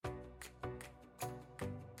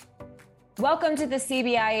Welcome to the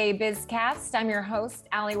CBIA BizCast. I'm your host,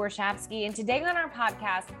 Ali Warshawski, and today on our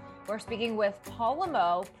podcast, we're speaking with Paul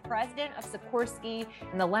Lamot, president of Sikorsky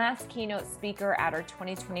and the last keynote speaker at our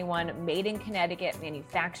 2021 Made in Connecticut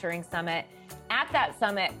Manufacturing Summit. At that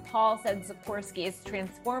summit, Paul said Sikorsky is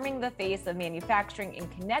transforming the face of manufacturing in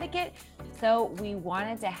Connecticut, so we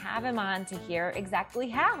wanted to have him on to hear exactly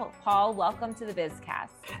how. Paul, welcome to the BizCast.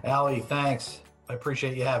 Ali, thanks. I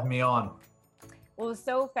appreciate you having me on. Well, it was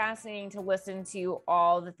so fascinating to listen to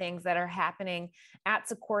all the things that are happening at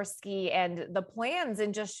Sikorsky and the plans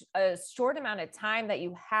in just a short amount of time that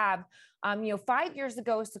you have. 5 years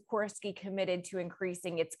ago, Sikorsky committed to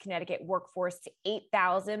increasing its Connecticut workforce to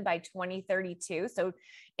 8,000 by 2032, so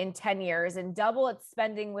in 10 years, and double its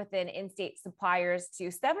spending within in-state suppliers to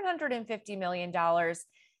 $750 million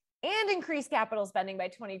and increase capital spending by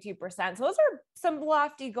 22%. So those are some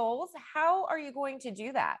lofty goals. How are you going to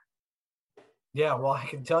do that? Yeah, well, I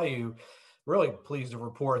can tell you, really pleased to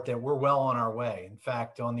report that we're well on our way. In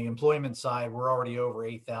fact, on the employment side, we're already over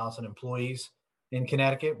 8,000 employees in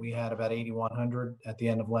Connecticut. We had about 8,100 at the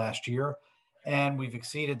end of last year, and we've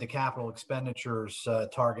exceeded the capital expenditures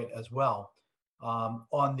target as well.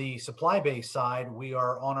 On the supply base side, we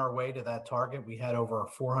are on our way to that target. We had over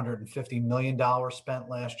 $450 million spent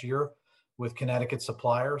last year with Connecticut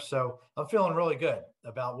suppliers. So I'm feeling really good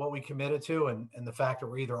about what we committed to and the fact that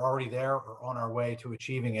we're either already there or on our way to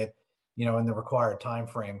achieving it, in the required time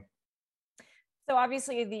frame. So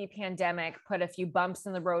obviously the pandemic put a few bumps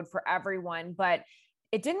in the road for everyone, but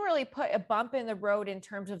it didn't really put a bump in the road in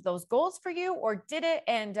terms of those goals for you, or did it?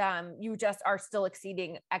 And you just are still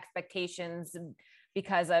exceeding expectations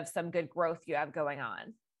because of some good growth you have going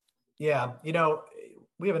on. Yeah,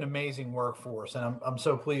 we have an amazing workforce, and I'm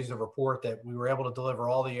so pleased to report that we were able to deliver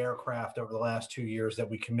all the aircraft over the last 2 years that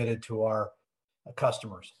we committed to our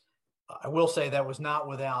customers. I will say that was not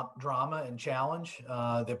without drama and challenge.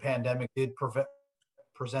 The pandemic did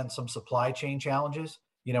present some supply chain challenges.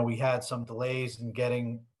 We had some delays in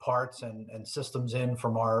getting parts and systems in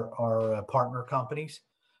from our partner companies,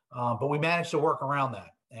 but we managed to work around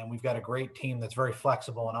that. And we've got a great team that's very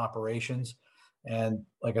flexible in operations. And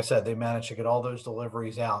like I said, they managed to get all those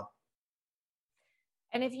deliveries out.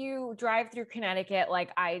 And if you drive through Connecticut like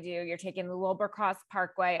I do, you're taking the Wilbercross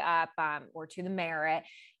Parkway up or to the Merritt,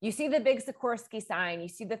 you see the big Sikorsky sign, you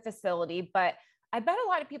see the facility, but I bet a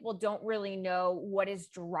lot of people don't really know what is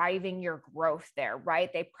driving your growth there,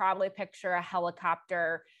 right? They probably picture a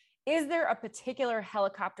helicopter. Is there a particular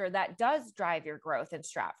helicopter that does drive your growth in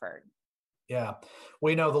Stratford? Yeah,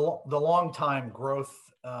 well, the long time growth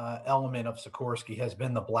element of Sikorsky has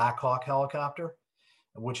been the Black Hawk helicopter,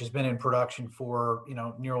 which has been in production for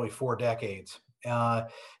nearly 4 decades.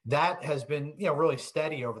 That has been really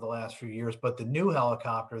steady over the last few years. But the new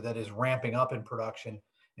helicopter that is ramping up in production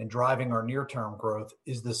and driving our near-term growth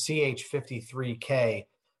is the CH-53K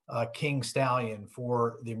King Stallion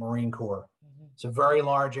for the Marine Corps. Mm-hmm. It's a very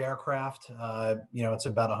large aircraft. It's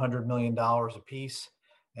about $100 million a piece.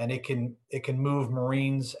 And it can move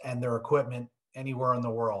Marines and their equipment anywhere in the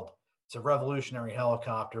world. It's a revolutionary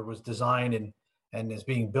helicopter, was designed and is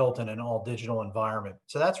being built in an all digital environment.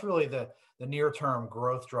 So that's really the near-term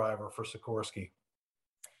growth driver for Sikorsky.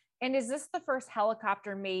 And is this the first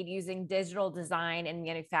helicopter made using digital design and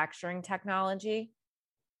manufacturing technology?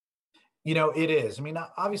 It is. I mean,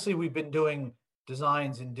 obviously we've been doing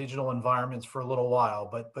designs in digital environments for a little while,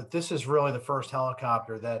 but this is really the first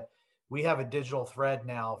helicopter that we have a digital thread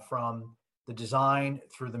now from the design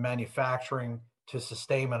through the manufacturing to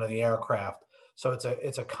sustainment of the aircraft. So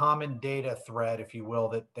it's a common data thread, if you will,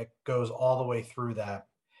 that goes all the way through that.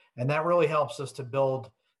 And that really helps us to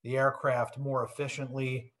build the aircraft more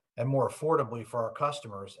efficiently and more affordably for our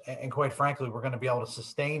customers. And quite frankly, we're going to be able to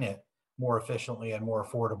sustain it more efficiently and more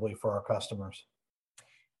affordably for our customers.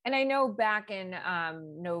 And I know back in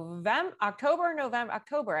October,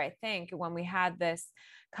 I think, when we had this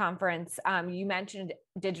conference, you mentioned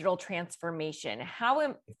digital transformation.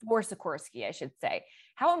 For Sikorsky, I should say,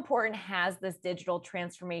 how important has this digital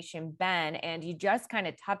transformation been? And you just kind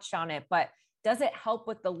of touched on it, but does it help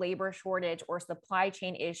with the labor shortage or supply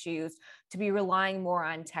chain issues to be relying more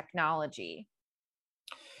on technology?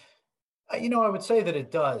 I would say that it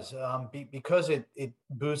does because it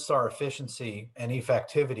boosts our efficiency and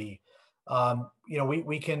effectivity.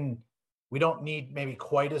 We don't need maybe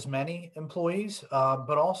quite as many employees,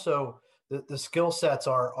 but also the skill sets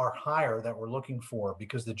are higher that we're looking for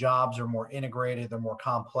because the jobs are more integrated, they're more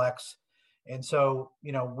complex. And so,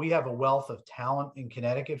 we have a wealth of talent in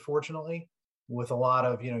Connecticut, fortunately, with a lot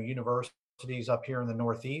of, universities up here in the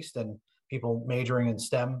Northeast and people majoring in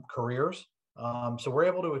STEM careers. So we're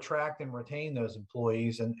able to attract and retain those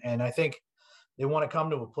employees. And I think They want to come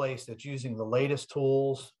to a place that's using the latest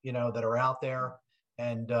tools, that are out there.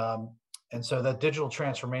 And so that digital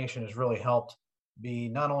transformation has really helped be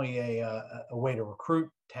not only a way to recruit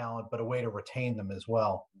talent, but a way to retain them as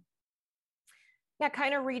well. Yeah,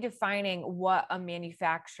 kind of redefining what a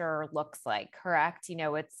manufacturer looks like, correct?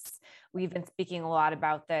 We've been speaking a lot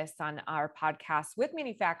about this on our podcast with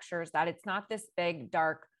manufacturers, that it's not this big,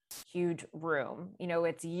 dark, huge room.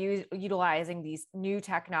 It's utilizing these new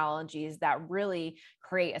technologies that really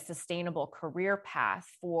create a sustainable career path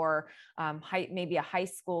for maybe a high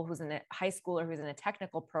schooler who's in a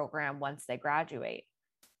technical program once they graduate.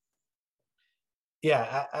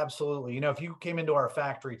 Yeah, absolutely. If you came into our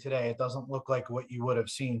factory today, it doesn't look like what you would have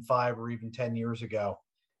seen 5 or even 10 years ago.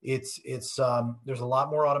 It's there's a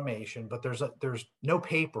lot more automation, but there's no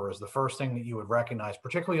paper is the first thing that you would recognize,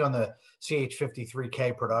 particularly on the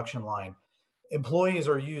CH53K production line. Employees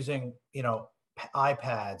are using,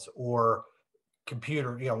 iPads or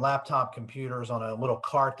laptop computers on a little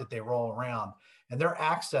cart that they roll around, and they're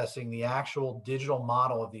accessing the actual digital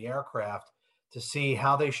model of the aircraft to see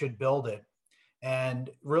how they should build it and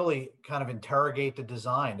really kind of interrogate the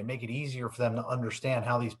design to make it easier for them to understand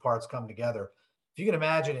how these parts come together. If you can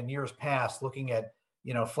imagine in years past looking at,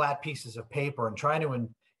 flat pieces of paper and trying to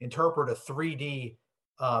interpret a 3D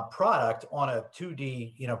product on a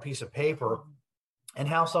 2D, piece of paper and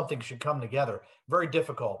how something should come together, very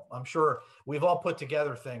difficult. I'm sure we've all put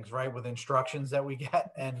together things, right, with instructions that we get,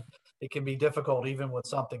 and it can be difficult even with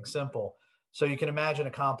something simple. So you can imagine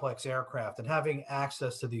a complex aircraft, and having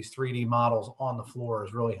access to these 3D models on the floor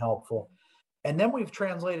is really helpful. And then we've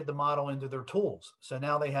translated the model into their tools. So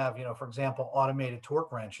now they have, for example, automated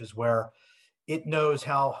torque wrenches where it knows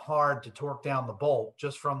how hard to torque down the bolt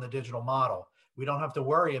just from the digital model. We don't have to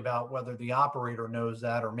worry about whether the operator knows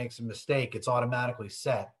that or makes a mistake. It's automatically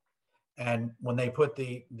set. And when they put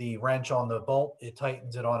the wrench on the bolt, it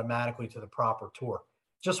tightens it automatically to the proper torque.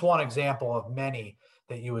 Just one example of many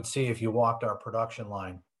that you would see if you walked our production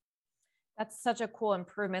line. That's such a cool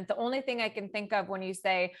improvement. The only thing I can think of when you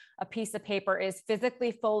say a piece of paper is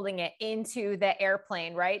physically folding it into the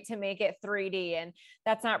airplane, right? To make it 3D. And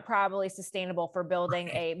that's not probably sustainable for building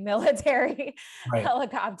a military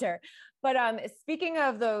helicopter. But speaking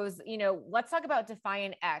of those, let's talk about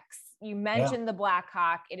Defiant X. You mentioned the Black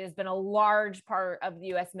Hawk. It has been a large part of the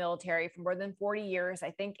U.S. military for more than 40 years.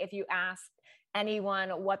 I think if you ask anyone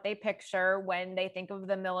what they picture when they think of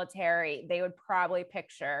the military, they would probably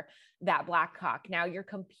picture that Black Hawk. Now you're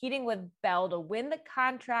competing with Bell to win the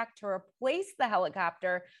contract to replace the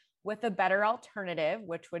helicopter with a better alternative,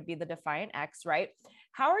 which would be the Defiant X, right?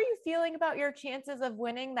 How are you feeling about your chances of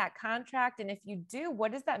winning that contract? And if you do,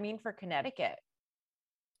 what does that mean for Connecticut?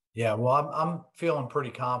 Yeah, well, I'm feeling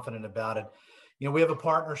pretty confident about it. We have a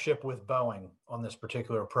partnership with Boeing on this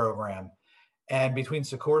particular program. And between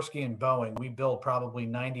Sikorsky and Boeing, we build probably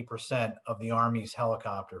 90% of the Army's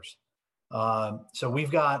helicopters. So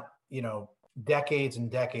we've got, decades and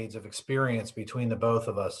decades of experience between the both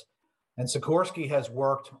of us. And Sikorsky has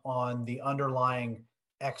worked on the underlying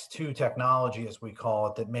X2 technology, as we call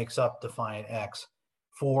it, that makes up Defiant X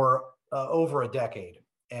for over a decade.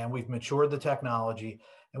 And we've matured the technology,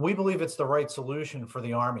 and we believe it's the right solution for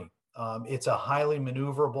the Army. It's a highly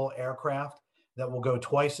maneuverable aircraft that will go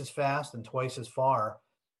twice as fast and twice as far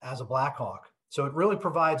as a Black Hawk. So it really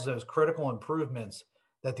provides those critical improvements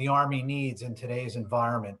that the Army needs in today's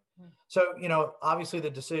environment. So, obviously the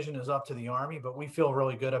decision is up to the Army, but we feel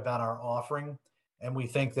really good about our offering, and we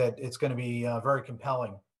think that it's going to be very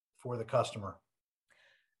compelling for the customer.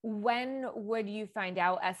 When would you find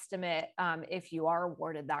out estimate if you are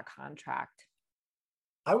awarded that contract?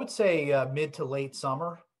 I would say mid to late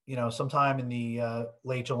summer. Sometime in the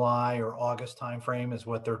late July or August timeframe is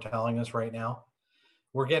what they're telling us right now.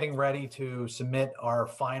 We're getting ready to submit our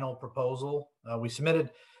final proposal. We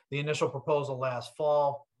submitted the initial proposal last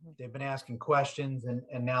fall. They've been asking questions,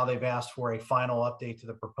 and now they've asked for a final update to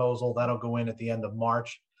the proposal. That'll go in at the end of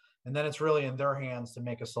March. And then it's really in their hands to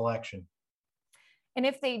make a selection. And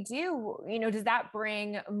if they do, does that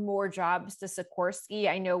bring more jobs to Sikorsky?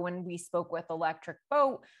 I know when we spoke with Electric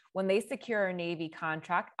Boat, when they secure a Navy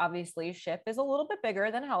contract, obviously ship is a little bit bigger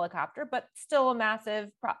than helicopter, but still a massive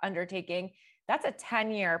undertaking. That's a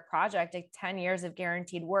 10-year project, 10 years of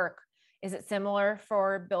guaranteed work. Is it similar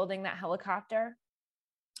for building that helicopter?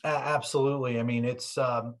 Absolutely. I mean,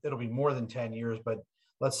 it'll be more than 10 years, but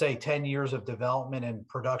let's say 10 years of development and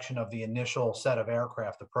production of the initial set of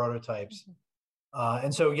aircraft, the prototypes.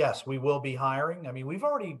 And so, yes, we will be hiring. I mean, we've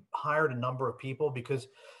already hired a number of people because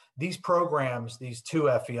these programs, these two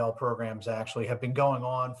FEL programs actually have been going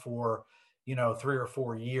on for, 3 or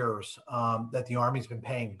 4 years, that the Army's been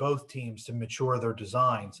paying both teams to mature their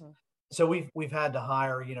designs. Mhm. So we've had to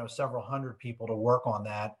hire, several hundred people to work on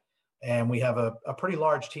that. And we have a pretty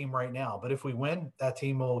large team right now. But if we win, that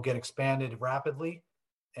team will get expanded rapidly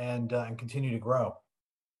and continue to grow.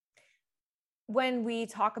 When we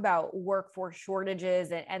talk about workforce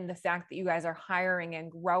shortages and the fact that you guys are hiring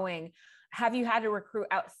and growing, have you had to recruit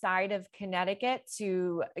outside of Connecticut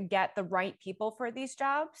to get the right people for these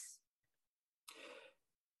jobs?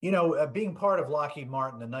 Being part of Lockheed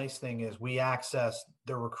Martin, the nice thing is we access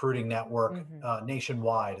the recruiting network Hmm.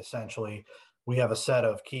 nationwide, essentially. We have a set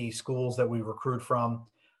of key schools that we recruit from.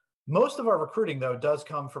 Most of our recruiting, though, does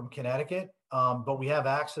come from Connecticut, but we have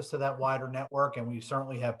access to that wider network, and we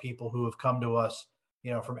certainly have people who have come to us,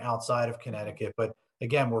 from outside of Connecticut. But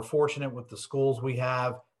again, we're fortunate with the schools we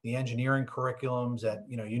have, the engineering curriculums at,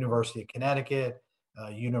 University of Connecticut,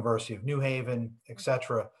 University of New Haven, et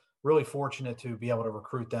cetera. Really fortunate to be able to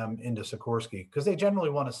recruit them into Sikorsky because they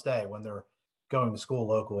generally want to stay when they're going to school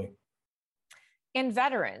locally. And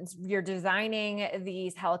veterans, you're designing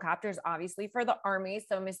these helicopters, obviously, for the Army.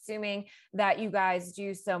 So I'm assuming that you guys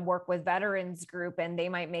do some work with veterans group and they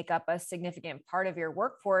might make up a significant part of your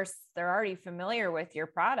workforce. They're already familiar with your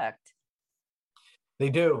product. They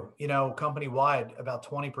do. Company wide, about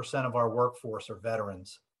 20% of our workforce are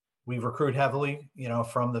veterans. We recruit heavily,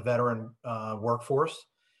 from the veteran workforce,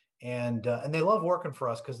 and they love working for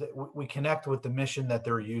us because we connect with the mission that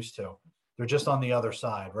they're used to. They're just on the other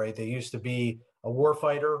side, right? They used to be a war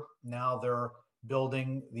fighter. Now they're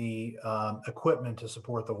building the equipment to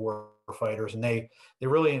support the war fighters, and they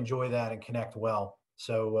really enjoy that and connect well.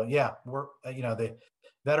 So yeah, the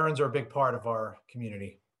veterans are a big part of our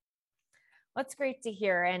community. That's great to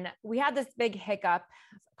hear. And we had this big hiccup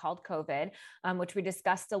called COVID, which we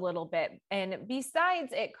discussed a little bit. And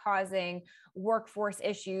besides it causing workforce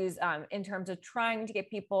issues in terms of trying to get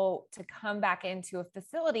people to come back into a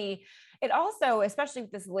facility, it also, especially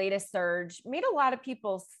with this latest surge, made a lot of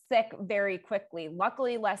people sick very quickly,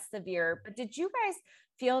 luckily less severe. But did you guys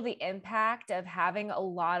feel the impact of having a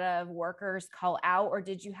lot of workers call out, or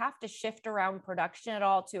did you have to shift around production at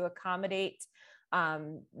all to accommodate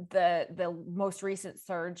the most recent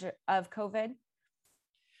surge of COVID?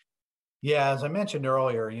 Yeah, as I mentioned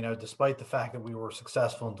earlier, despite the fact that we were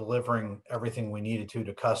successful in delivering everything we needed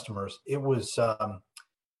to customers, it was,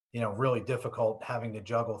 really difficult having to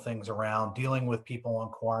juggle things around, dealing with people on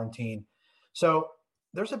quarantine. So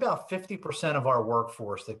there's about 50% of our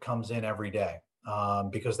workforce that comes in every day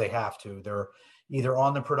because they have to. They're either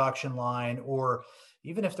on the production line or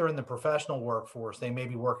even if they're in the professional workforce, they may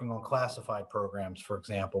be working on classified programs, for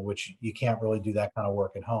example, which you can't really do that kind of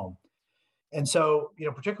work at home. And so,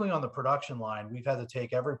 particularly on the production line, we've had to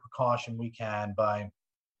take every precaution we can by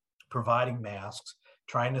providing masks,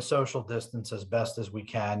 trying to social distance as best as we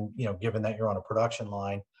can, given that you're on a production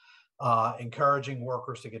line, encouraging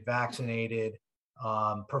workers to get vaccinated,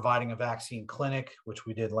 providing a vaccine clinic, which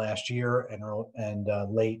we did last year and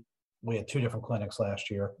late. We had 2 different clinics last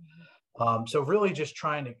year. So really just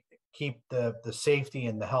trying to keep the safety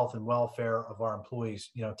and the health and welfare of our employees,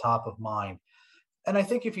 top of mind. And I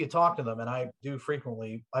think if you talk to them, and I do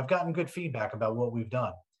frequently, I've gotten good feedback about what we've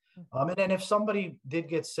done. And then if somebody did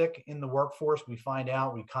get sick in the workforce, we find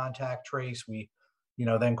out, we contact trace, we,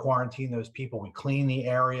 then quarantine those people. We clean the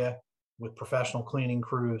area with professional cleaning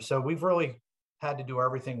crews. So we've really had to do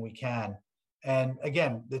everything we can. And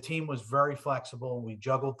again, the team was very flexible. We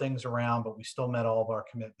juggled things around, but we still met all of our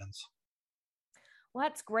commitments. Well,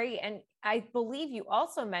 that's great. And I believe you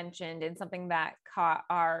also mentioned in something that caught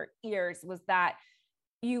our ears was that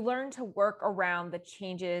you learn to work around the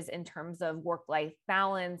changes in terms of work-life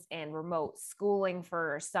balance and remote schooling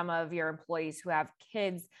for some of your employees who have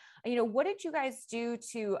kids. What did you guys do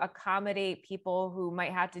to accommodate people who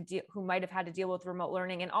might have had to deal with remote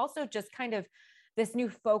learning, and also just kind of this new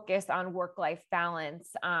focus on work-life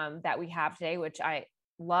balance that we have today, which I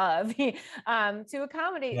love, to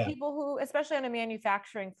accommodate Yeah. people who, especially on a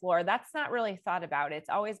manufacturing floor, that's not really thought about. It's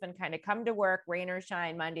always been kind of come to work, rain or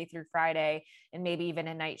shine, Monday through Friday, and maybe even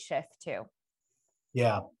a night shift too.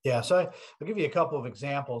 Yeah. Yeah. So I'll give you a couple of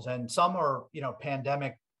examples, and some are,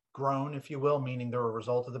 pandemic grown, if you will, meaning they're a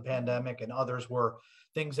result of the pandemic, and others were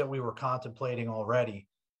things that we were contemplating already.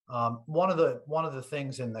 One of the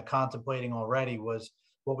things in the contemplating already was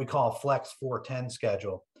what we call a Flex 410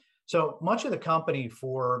 schedule. So much of the company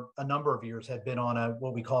for a number of years had been on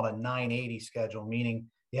what we called a 980 schedule, meaning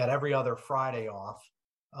you had every other Friday off,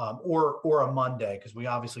 or a Monday, because we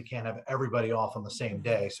obviously can't have everybody off on the same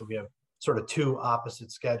day. So we have sort of 2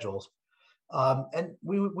 opposite schedules. And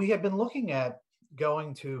we had been looking at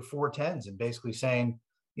going to 410s and basically saying,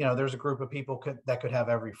 there's a group of people that could have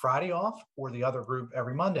every Friday off, or the other group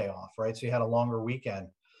every Monday off, right? So you had a longer weekend.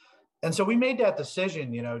 And so we made that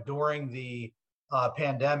decision, during the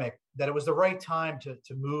pandemic, that it was the right time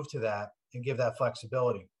to move to that and give that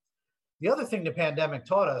flexibility. The other thing the pandemic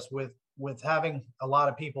taught us, with having a lot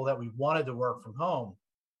of people that we wanted to work from home,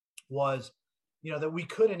 was, that we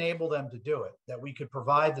could enable them to do it, that we could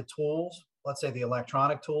provide the tools, let's say the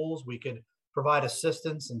electronic tools, we could provide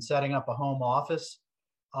assistance in setting up a home office,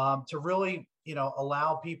 to really,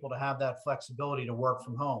 allow people to have that flexibility to work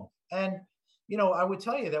from home. And, I would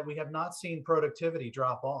tell you that we have not seen productivity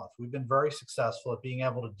drop off. We've been very successful at being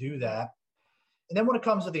able to do that. And then when it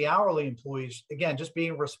comes to the hourly employees, again, just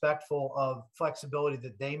being respectful of flexibility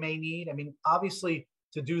that they may need. I mean, obviously,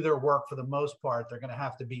 to do their work, for the most part, they're going to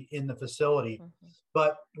have to be in the facility. Mm-hmm.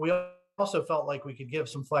 But we also felt like we could give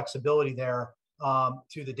some flexibility there,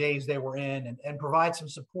 to the days they were in, and provide some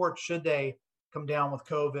support should they come down with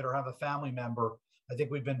COVID or have a family member. I think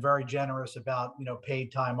we've been very generous about,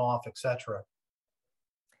 paid time off, et cetera.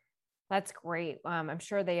 That's great. I'm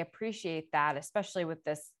sure they appreciate that, especially with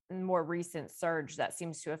this more recent surge that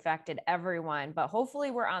seems to have affected everyone. But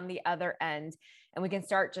hopefully we're on the other end and we can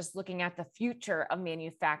start just looking at the future of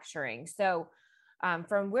manufacturing. So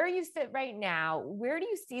from where you sit right now, where do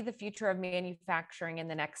you see the future of manufacturing in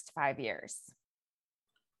the next 5 years?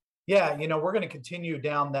 Yeah, we're going to continue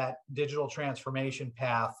down that digital transformation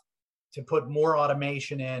path to put more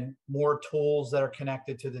automation in, more tools that are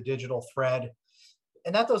connected to the digital thread.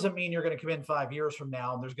 And that doesn't mean you're going to come in 5 years from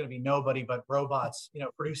now and there's going to be nobody but robots,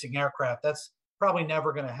 producing aircraft. That's probably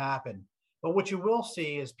never going to happen. But what you will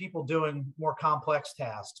see is people doing more complex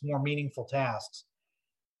tasks, more meaningful tasks.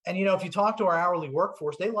 And, if you talk to our hourly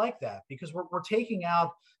workforce, they like that, because we're taking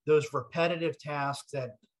out those repetitive tasks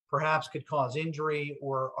that perhaps could cause injury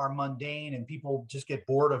or are mundane and people just get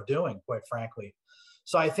bored of doing, quite frankly.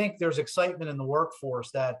 So I think there's excitement in the workforce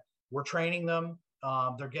that we're training them.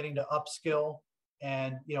 They're getting to upskill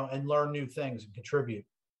and learn new things and contribute.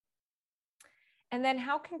 And then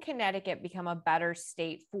how can Connecticut become a better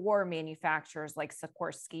state for manufacturers like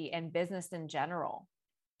Sikorsky and business in general?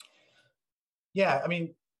 Yeah, I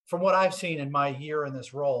mean, from what I've seen in my year in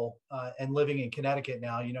this role, and living in Connecticut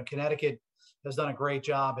now, Connecticut has done a great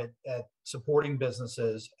job at supporting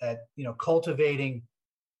businesses, at cultivating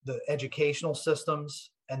the educational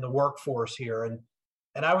systems and the workforce here.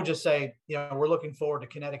 And I would just say, we're looking forward to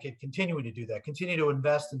Connecticut continuing to do that, continue to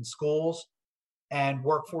invest in schools and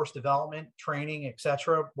workforce development, training, et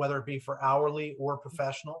cetera, whether it be for hourly or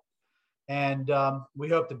professional. And we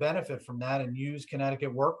hope to benefit from that and use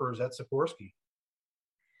Connecticut workers at Sikorsky.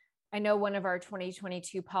 I know one of our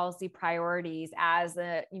 2022 policy priorities as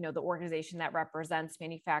the organization that represents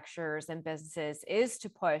manufacturers and businesses is to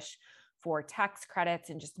push for tax credits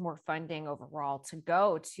and just more funding overall to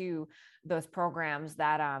go to those programs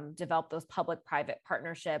that develop those public-private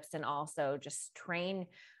partnerships, and also just train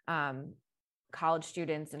college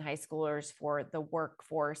students and high schoolers for the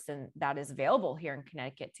workforce and that is available here in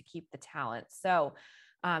Connecticut to keep the talent. So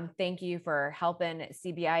thank you for helping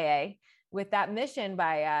CBIA with that mission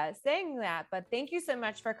by saying that. But thank you so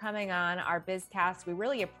much for coming on our BizCast. We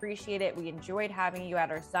really appreciate it. We enjoyed having you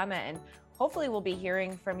at our summit, and hopefully we'll be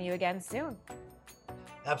hearing from you again soon.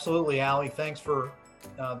 Absolutely, Allie. Thanks for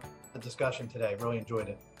the discussion today. Really enjoyed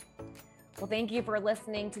it. Well, thank you for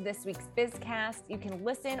listening to this week's BizCast. You can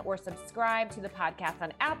listen or subscribe to the podcast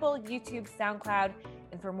on Apple, YouTube, SoundCloud,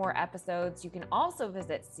 and for more episodes, you can also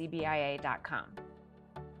visit cbia.com.